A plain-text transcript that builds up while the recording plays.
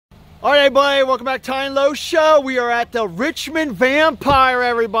All right, everybody, welcome back to Ty and Low Show. We are at the Richmond Vampire,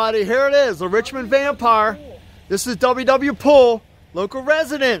 everybody. Here it is, the Richmond Vampire. This is W.W. Poole, local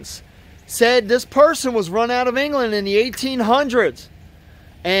residents. Said this person was run out of England in the 1800s.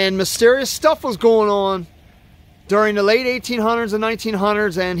 And mysterious stuff was going on during the late 1800s and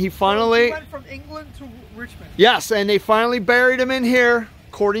 1900s. And he finally... He went from England to Richmond. Yes, and they finally buried him in here.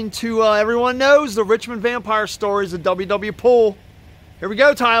 According to everyone knows, the Richmond Vampire stories of W.W. Poole. Here we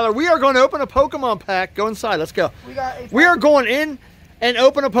go, Tyler. We are going to open a Pokemon pack. Go inside. Let's go. We are going in and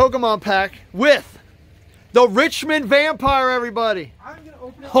open a Pokemon pack with the Richmond Vampire, everybody. I'm going to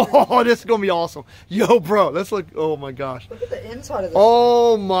open it. Oh, this is going to be awesome. Yo, bro. Let's look. Oh, my gosh. Look at the inside of this.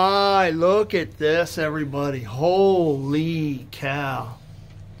 Oh, my. Look at this, everybody. Holy cow.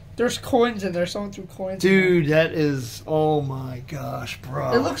 There's coins in there. Someone threw coins Dude, that is... Oh, my gosh,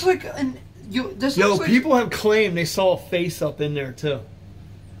 bro. It looks like an... Yo, people have claimed they saw a face up in there, too.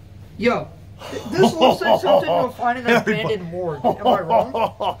 Yo, this looks like something you'll find in an abandoned morgue. Am I wrong?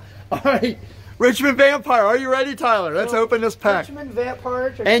 All right. Richmond Vampire, are you ready, Tyler? Let's open this pack. Richmond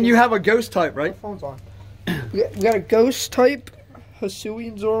Vampire. And you have a ghost type, right? My phone's on. We got a ghost type,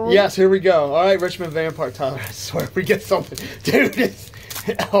 Hisuian Zoro. Yes, here we go. All right, Richmond Vampire, Tyler. I swear we get something. Dude,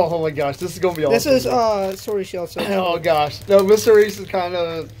 oh my gosh, this is going to be awesome. This is, Sword Shield. Oh gosh. No, Mr. Reese is kind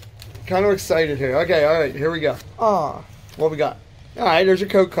of excited here. Okay, all right, here we go. What we got? All right, there's your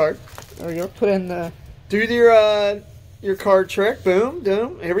code card. There we go. Put in the... Do your card trick. Boom,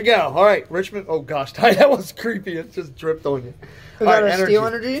 boom. Here we go. All right, Richmond. Oh, gosh. That was creepy. It just dripped on you. We got a Steel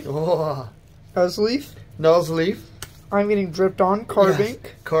Energy. Oh. Nuzleaf. Nuzleaf. I'm getting dripped on. Carvink.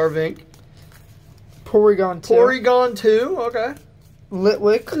 Yes. Carvink. Porygon 2. Porygon 2. Okay.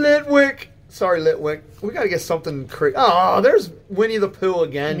 Litwick. Litwick. Sorry, Litwick. We got to get something crazy. Oh, there's Winnie the Pooh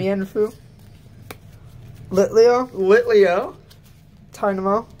again. Mienfoo. Litleo. Litleo.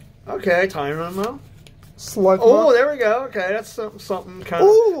 Tynamo. Okay, Tynamo. Slugma. Oh, there we go. Okay, that's something kind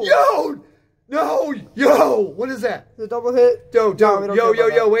of... Yo! No! Yo! What is that? The double hit? Yo,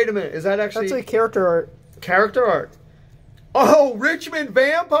 wait a minute. Is that actually... That's like character art. Character art. Oh, Richmond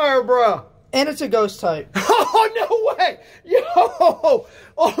Vampire, bro. And it's a ghost type. Oh, no way! Yo!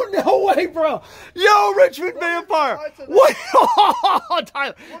 Oh, no way, bro! Yo, Richmond Vampire! What? Oh,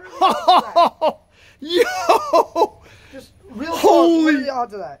 Tyler! Oh, yo! Just real holy! What are the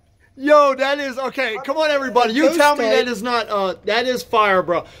odds of that? Yo, that is okay. Come on, everybody! You tell me that is not. That is fire,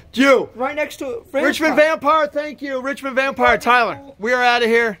 bro. You right next to it. Richmond Vampire. Thank you, Richmond Vampire. Tyler, we are out of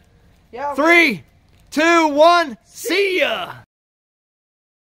here. Yeah. 3, 2, 1. See ya.